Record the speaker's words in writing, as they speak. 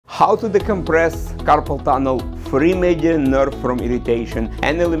how to decompress carpal tunnel, free median nerve from irritation,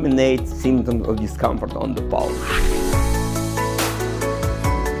 and eliminate symptoms of discomfort on the palm.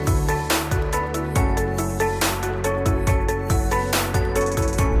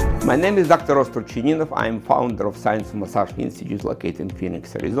 My name is Dr. Turchaninov. I am founder of Science Massage Institute located in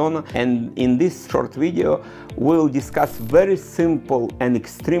Phoenix, Arizona. And in this short video, we'll discuss very simple and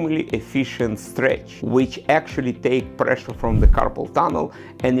extremely efficient stretch, which actually take pressure from the carpal tunnel.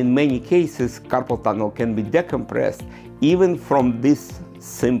 And in many cases, carpal tunnel can be decompressed even from this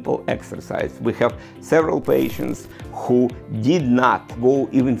simple exercise. We have several patients who did not go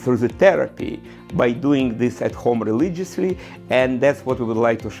even through the therapy by doing this at home religiously, and that's what we would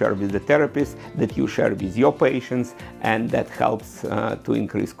like to share with the therapists, that you share with your patients, and that helps to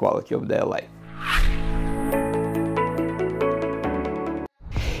increase quality of their life.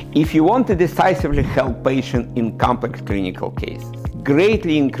 If you want to decisively help patients in complex clinical cases,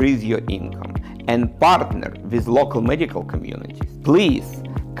 greatly increase your income, and partner with local medical communities, please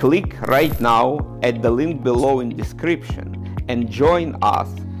click right now at the link below in description and join us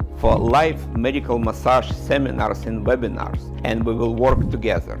for live medical massage seminars and webinars, and we will work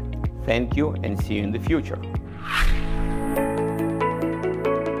together. Thank you and see you in the future.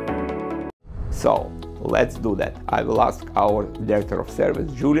 So let's do that. I will ask our Director of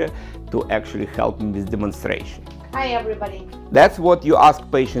Service, Julia, to actually help me with demonstration. Hi everybody. That's what you ask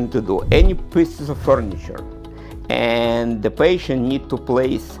patient to do. Any pieces of furniture, and the patient need to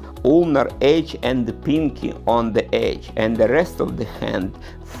place ulnar edge and the pinky on the edge, and the rest of the hand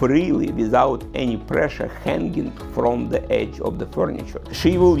freely without any pressure hanging from the edge of the furniture.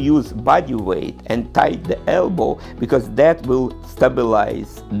 She will use body weight and tight the elbow because that will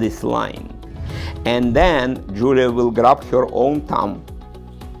stabilize this line. And then Julia will grab her own thumb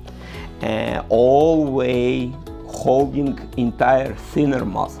all the way holding entire thinner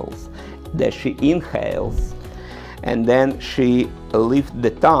muscles. That she inhales and then she lifts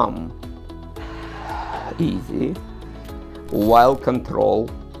the thumb easy while control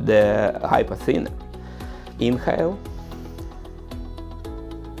the hypothenor. Inhale,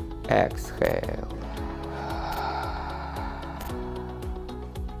 exhale,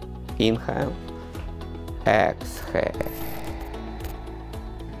 inhale, exhale.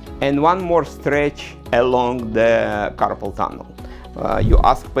 And one more stretch along the carpal tunnel. You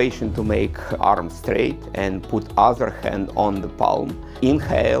ask patient to make arm straight and put other hand on the palm.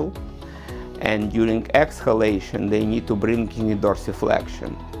 Inhale, and during exhalation they need to bring in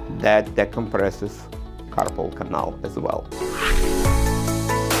dorsiflexion. That decompresses carpal canal as well.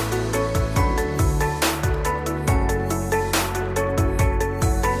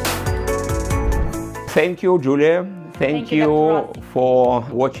 Thank you, Julia. Thank you for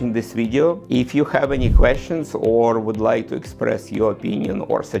watching this video. If you have any questions or would like to express your opinion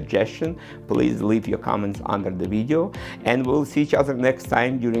or suggestion, please leave your comments under the video. And we'll see each other next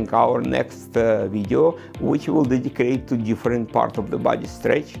time during our next video, which will dedicate to different parts of the body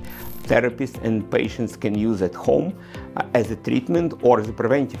stretch therapists and patients can use at home as a treatment or as a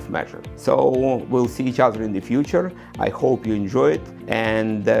preventive measure. So we'll see each other in the future. I hope you enjoy it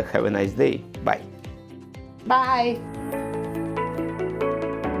and have a nice day. Bye. Bye.